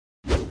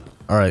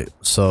Alright,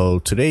 so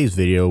today's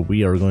video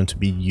we are going to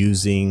be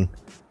using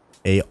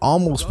a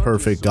almost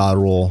perfect god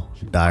roll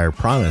dire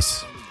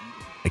promise.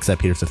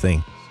 Except here's the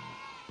thing.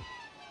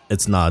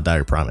 It's not a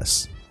dire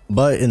promise.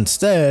 But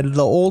instead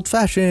the old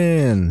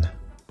fashioned.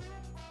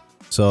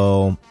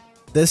 So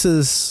this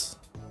is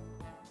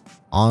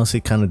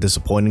honestly kind of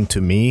disappointing to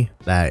me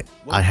that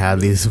I have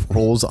these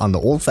rolls on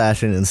the old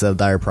fashioned instead of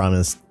dire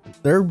promise.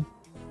 They're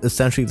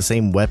essentially the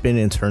same weapon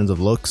in terms of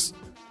looks.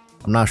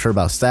 I'm not sure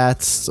about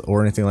stats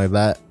or anything like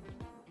that.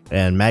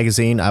 And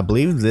magazine, I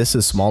believe this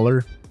is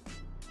smaller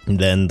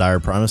than dire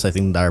promise. I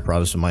think dire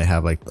promise might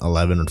have like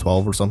 11 or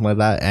 12 or something like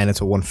that, and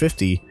it's a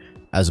 150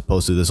 as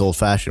opposed to this old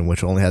fashioned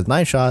which only has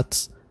 9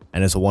 shots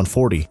and it's a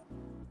 140.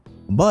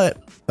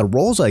 But the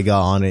rolls I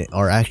got on it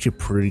are actually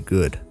pretty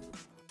good.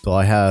 So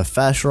I have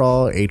fast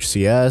draw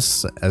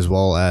HCS as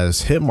well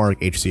as hit mark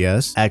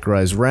HCS,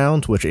 accurized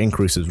rounds which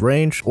increases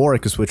range, or I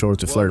could switch over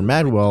to Flare and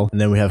Madwell, and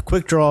then we have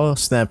quick draw,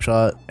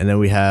 snapshot, and then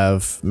we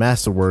have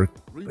masterwork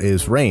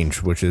is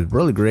range, which is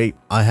really great.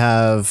 I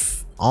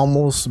have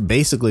almost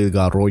basically the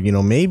god roll. You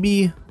know,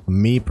 maybe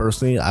me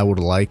personally I would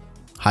like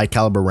high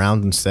caliber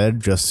rounds instead,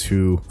 just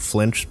to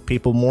flinch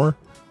people more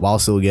while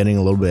still getting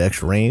a little bit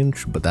extra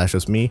range, but that's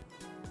just me.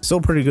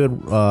 Still pretty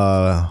good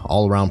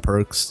all around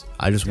perks.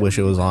 I just wish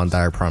it was on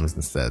dire promise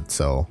instead.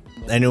 So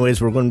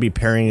anyways, we're going to be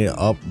pairing it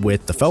up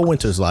with the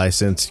Felwinter's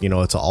license. You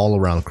know, it's an all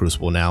around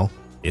crucible now.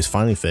 It's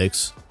finally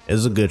fixed.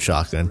 It's a good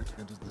shotgun.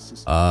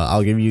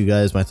 I'll give you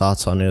guys my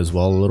thoughts on it as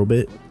well a little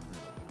bit.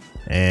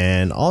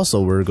 And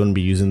also we're going to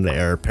be using the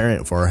heir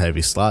apparent for our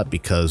heavy slot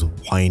because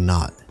why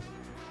not?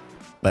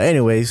 But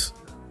anyways,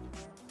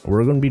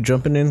 we're going to be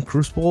jumping in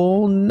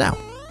crucible now.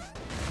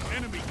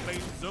 Enemy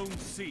claims zone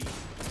C.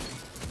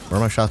 Where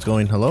are my shots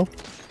going? Hello?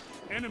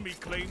 Enemy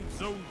claims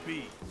zone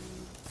B.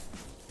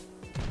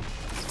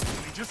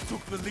 They just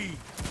took the lead.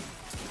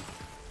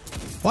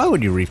 Why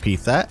would you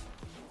repeat that?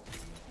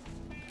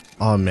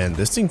 Oh man,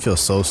 this thing feels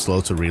so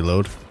slow to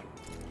reload.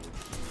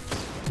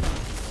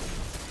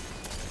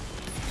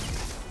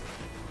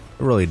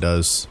 It really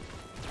does.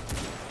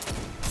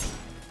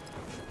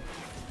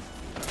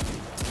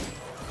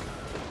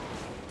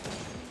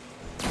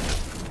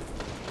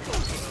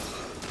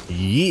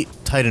 Yeet,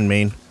 Titan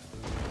main.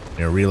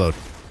 Here, reload.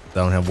 I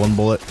don't have one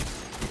bullet.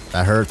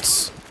 That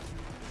hurts.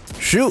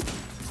 Shoot!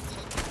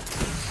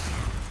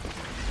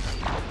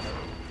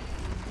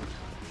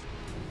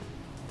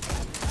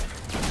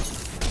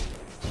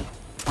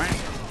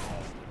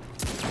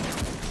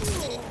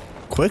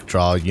 Quick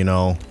draw, you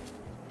know.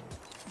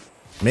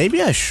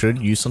 Maybe I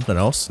should use something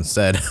else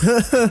instead.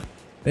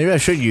 Maybe I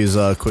should use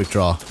quick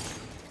draw.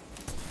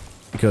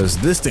 Because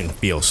this thing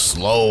feels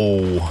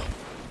slow.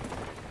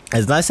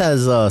 As nice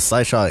as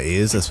slide shot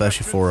is,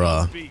 especially for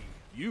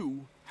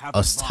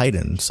us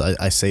Titans.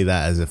 I say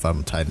that as if I'm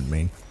a Titan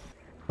main.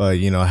 But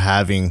you know,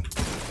 having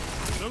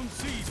Zone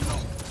C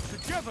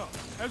together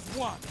as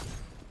one.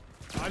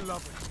 I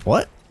love it.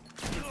 what?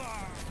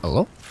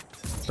 Hello?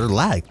 There's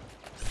lag.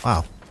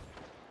 Wow.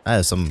 That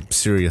is some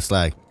serious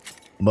lag.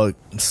 But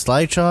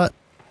slide shot,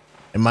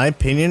 in my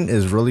opinion,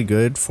 is really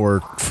good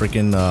for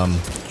freaking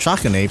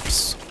shotgun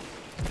apes.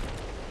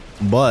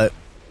 But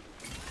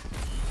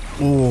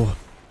ooh,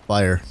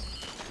 fire.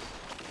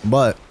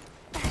 But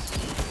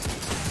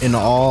in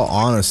all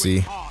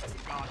honesty,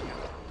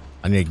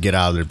 I need to get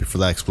out of there before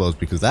that explodes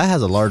because that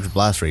has a large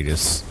blast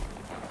radius,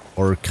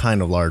 or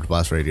kind of large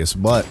blast radius.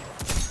 But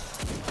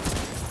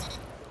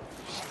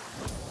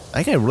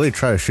that guy really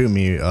tried to shoot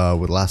me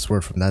with last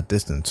word from that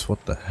distance.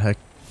 What the heck?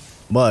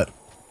 But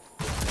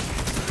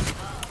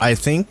I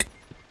think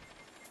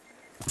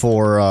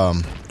for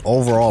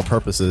overall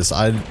purposes,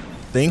 I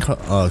think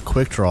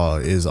quick draw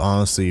is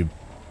honestly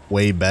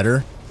way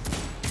better.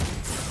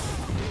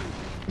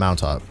 Mount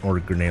top or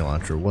grenade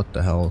launcher. What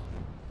the hell?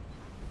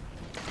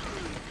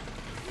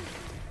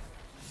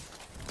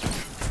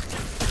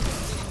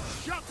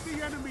 Shut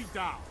the enemy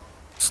down.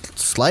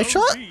 Slide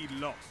shot? Zone B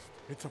lost.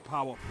 It's a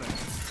power play.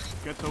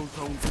 Get those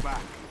zones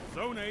back.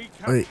 Zone A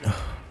Wait,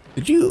 captured.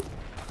 did you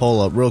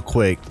hold up real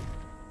quick?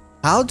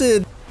 How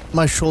did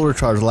my shoulder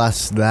charge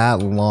last that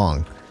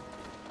long?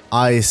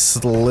 I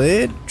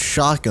slid,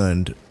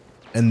 shotgunned,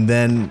 and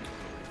then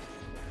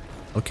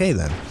okay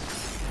then.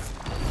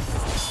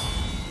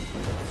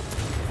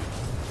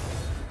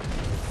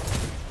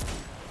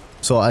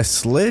 So I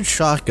slid,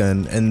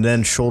 shotgun, and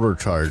then shoulder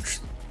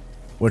charged,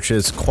 which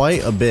is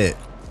quite a bit.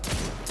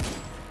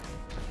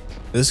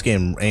 This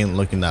game ain't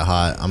looking that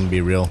hot, I'm gonna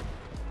be real.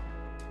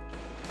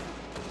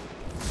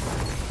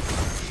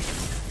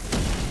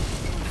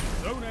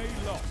 Zone A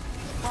lost.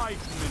 5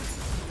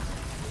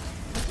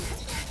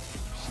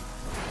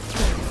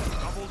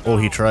 minutes. Oh,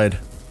 he tried.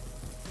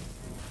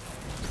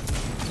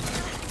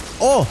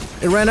 Oh,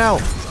 it ran out.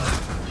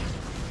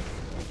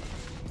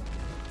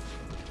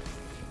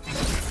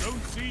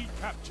 Zone C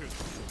captured.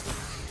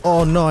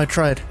 Oh no, I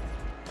tried.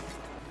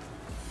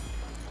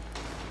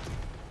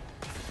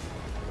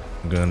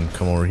 I'm gonna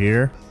come over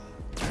here.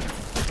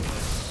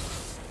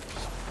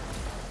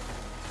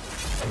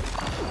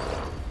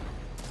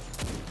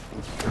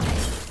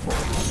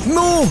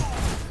 No!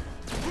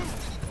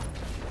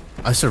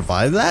 I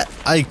survived that?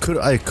 I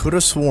could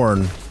have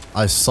sworn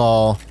I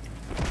saw.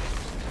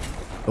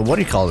 What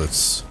do you call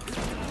this?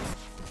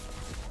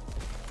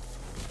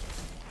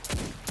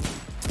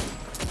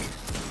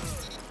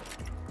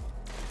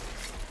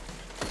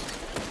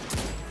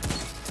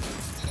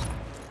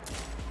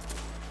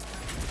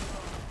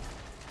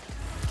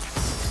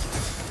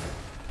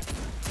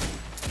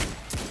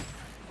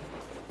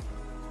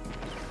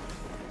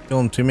 Kill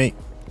him, teammate.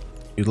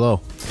 He's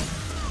low.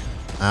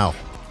 Ow.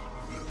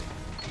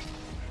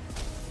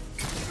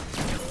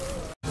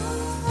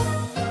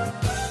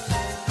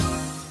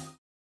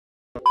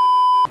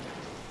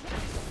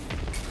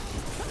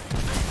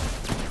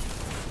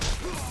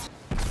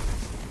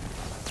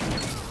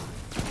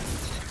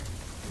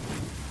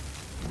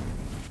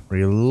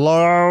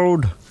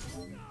 Reload.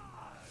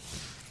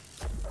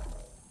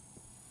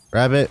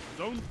 Grab it.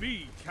 Zone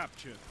B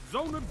captured.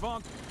 Zone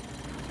advantage.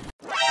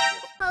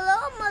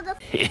 Hello, mother.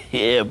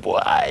 Yeah, boy.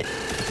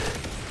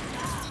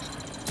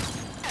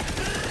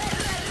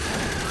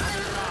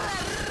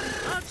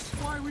 That's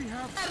why we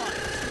have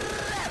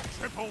fights.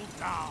 Triple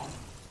down.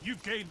 You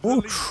gained the Oh,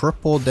 lead.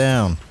 triple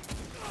down.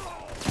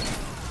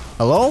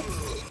 Hello?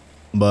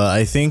 But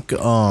I think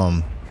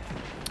having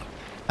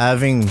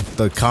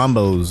the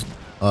combos,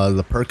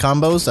 the perk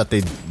combos that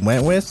they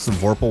went with, the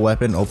Vorpal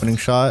weapon, opening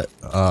shot,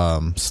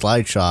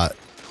 slide shot.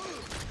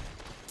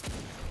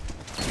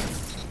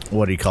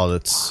 What do you call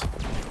it?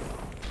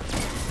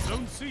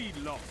 Zone C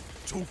lost.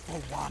 2 for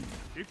 1.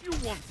 If you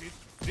want it,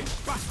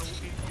 this battle is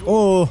yours.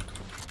 Oh,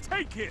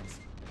 Take it.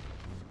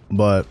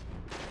 but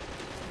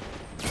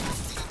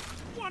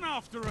One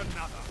after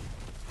another.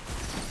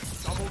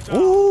 Double down.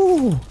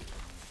 ooh,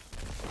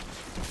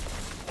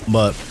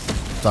 but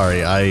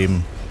sorry,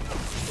 I'm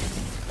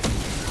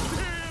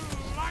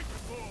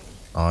Delightful.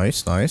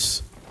 nice,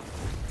 nice.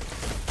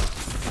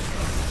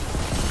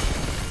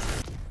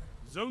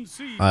 Zone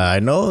C. I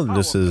know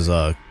this is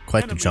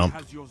quite the Enemy jump,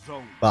 has your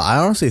zone. but I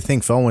honestly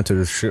think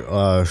Fellwinter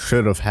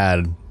should have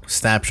had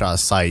snapshot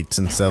sights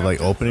instead of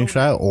like opening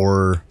shot,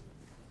 or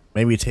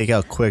maybe take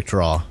out quick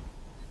draw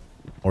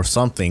or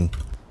something,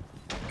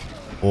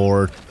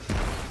 or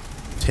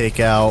take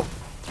out.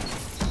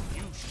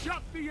 You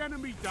shut the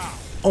enemy down.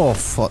 Oh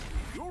fuck!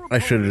 I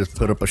should have just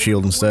put up a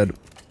shield instead,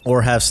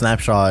 or have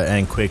snapshot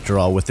and quick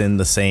draw within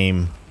the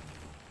same.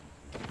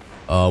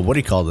 What do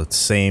you call it?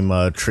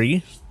 Same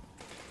tree.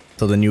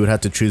 So then you would have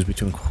to choose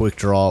between quick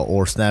draw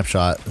or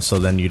snapshot, so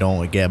then you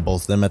don't get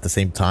both of them at the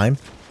same time.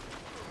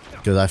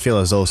 Because I feel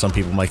as though some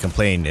people might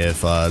complain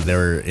if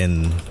they're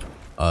in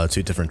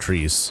 2 different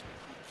trees.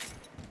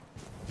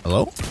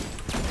 Hello?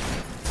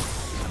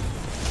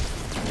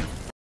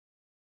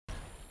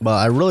 But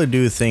I really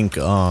do think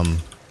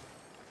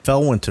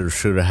Fellwinter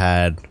should have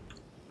had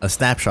a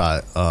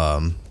snapshot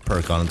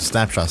perk on the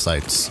snapshot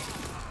sites.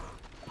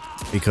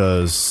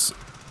 Because,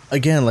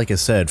 again, like I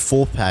said,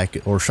 full pack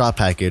or shot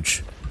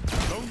package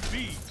Zone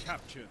B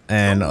captured.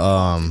 and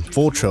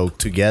full choke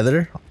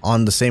together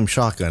on the same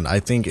shotgun, I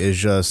think is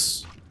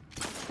just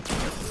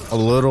a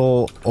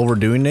little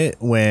overdoing it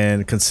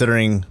when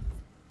considering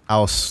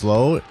how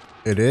slow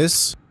it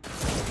is.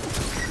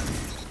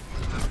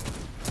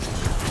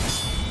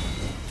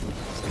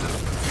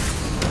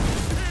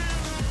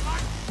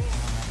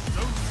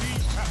 Zone C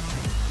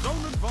captured.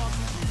 Zone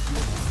advantage is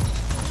yours.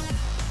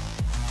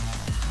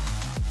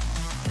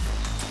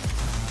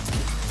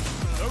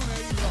 Zone A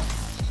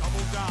lost.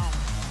 Double down.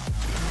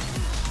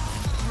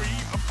 3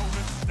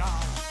 opponents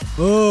down.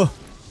 Oh.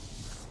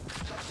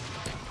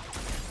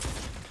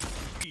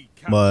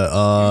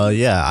 But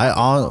yeah,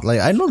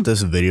 I know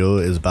this video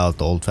is about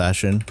the old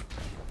fashioned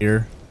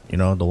here, you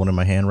know, the one in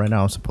my hand right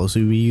now I'm supposed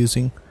to be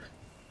using.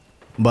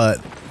 But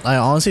I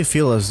honestly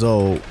feel as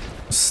though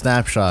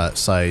snapshot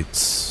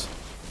sites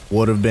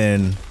would have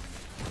been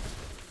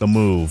the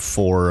move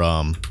for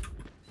oh,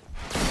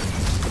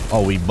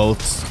 we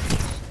both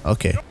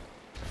okay.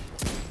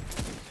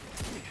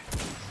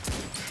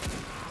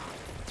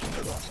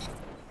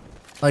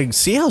 Like,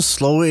 see how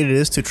slow it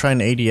is to try an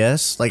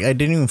ADS? Like, I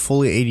didn't even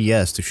fully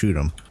ADS to shoot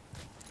him.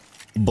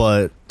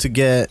 But to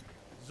get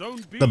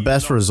Zone B the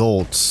best lost.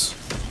 results.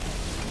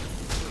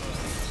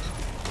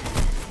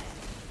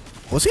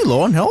 Was he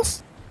low on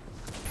health?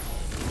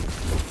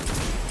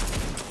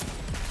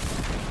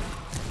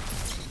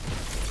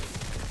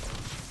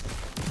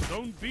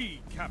 Zone B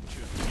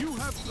captured. You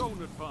have zone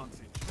advantage.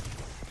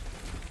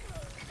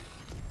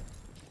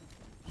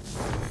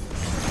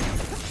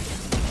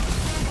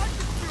 I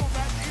can feel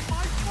that in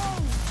my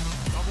bones.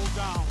 Double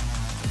down.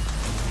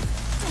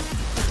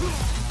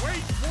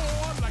 Wage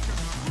war like a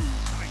true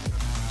titan.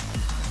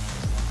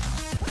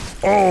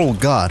 Oh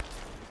god.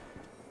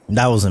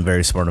 That wasn't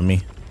very smart of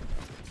me.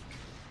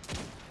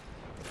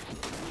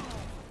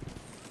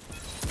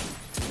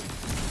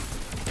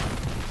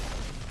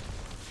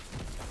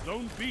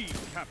 Zone B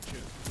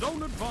captured.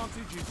 Zone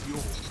advantage is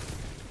yours.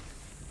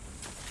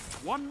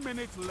 1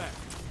 minute left.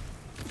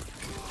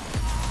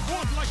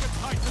 Fought like a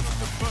titan of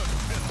the first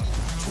pillar.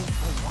 2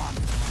 for 1.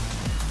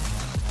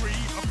 3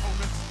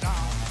 opponents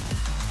down.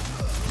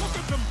 Look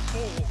at them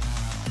fall.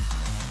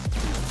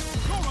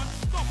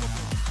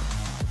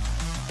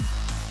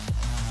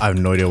 I have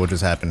no idea what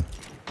just happened.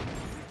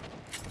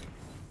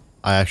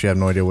 I actually have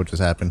no idea what just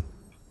happened.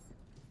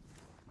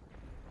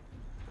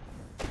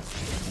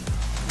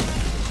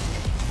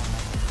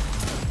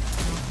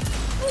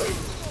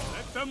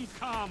 Let them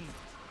come.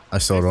 I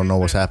still don't know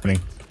what's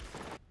happening.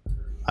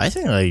 I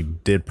think I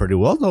did pretty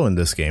well though in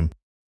this game.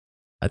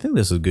 I think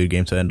this is a good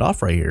game to end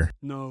off right here.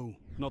 No,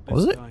 not this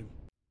Was it? time.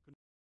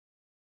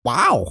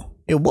 Wow,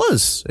 it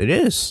was. It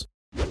is.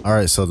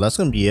 Alright, so that's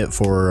gonna be it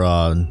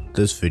for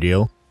this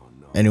video.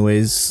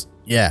 Anyways,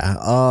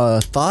 yeah,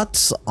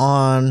 thoughts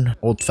on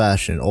Old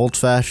Fashioned. Old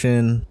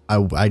Fashioned,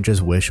 I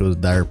just wish it was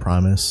Dire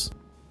Promise.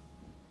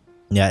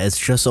 Yeah, it's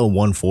just a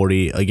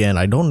 140. Again,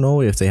 I don't know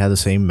if they have the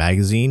same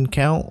magazine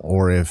count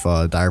or if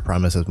Dire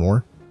Promise has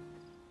more.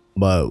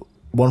 But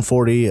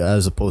 140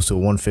 as opposed to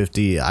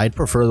 150, I'd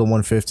prefer the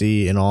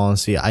 150 in all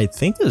honesty. I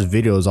think this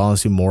video is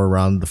honestly more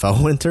around the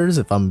Fellwinters,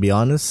 if I'm be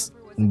honest.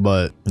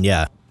 But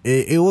yeah,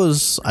 it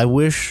was, I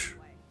wish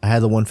I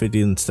had the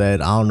 150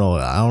 instead. I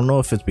don't know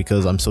if it's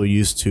because I'm so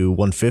used to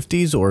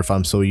 150s or if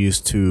I'm so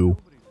used to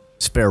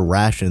spare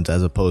rations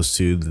as opposed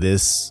to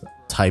this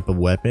type of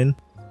weapon.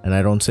 And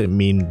I don't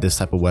mean this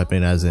type of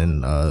weapon as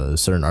in a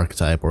certain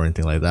archetype or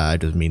anything like that. I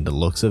just mean the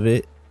looks of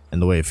it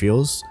and the way it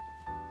feels.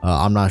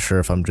 I'm not sure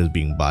if I'm just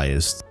being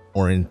biased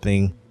or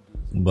anything,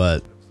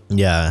 but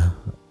yeah,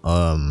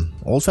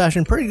 Old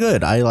Fashioned pretty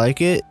good. I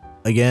like it.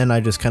 Again, I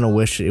just kind of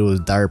wish it was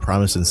Dire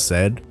Promise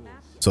instead.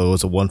 So it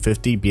was a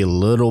 150, be a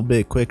little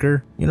bit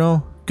quicker, you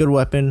know, good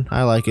weapon.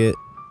 I like it.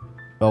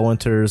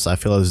 Fellwinters, I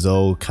feel as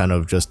though kind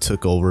of just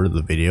took over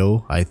the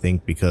video, I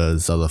think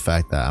because of the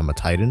fact that I'm a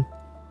Titan.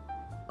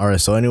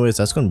 Alright, so anyways,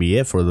 that's going to be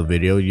it for the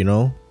video, you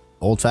know,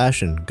 Old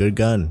Fashioned, good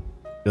gun.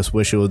 Just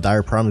wish it was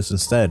Dire Promise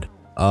instead.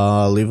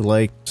 Leave a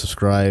like,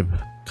 subscribe,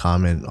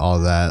 comment, all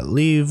that.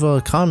 Leave a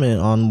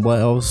comment on what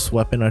else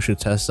weapon I should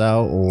test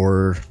out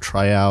or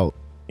try out.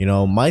 You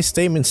know, my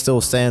statement still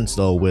stands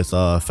though with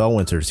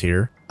Fellwinters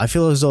here. I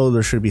feel as though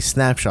there should be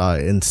snapshot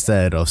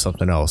instead of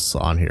something else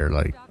on here.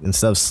 Like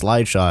instead of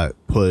slide shot,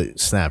 put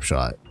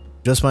snapshot.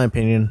 Just my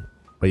opinion.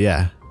 But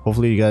yeah,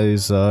 hopefully you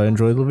guys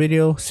enjoyed the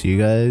video. See you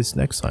guys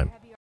next time.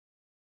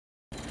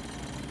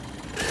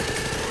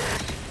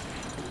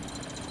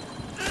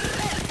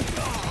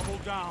 Double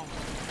down.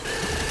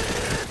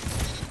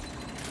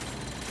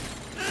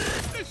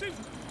 This is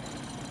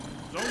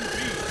Zone B.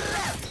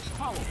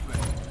 Power play.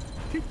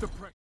 Keep the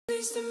pressure.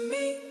 Nice to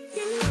meet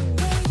you.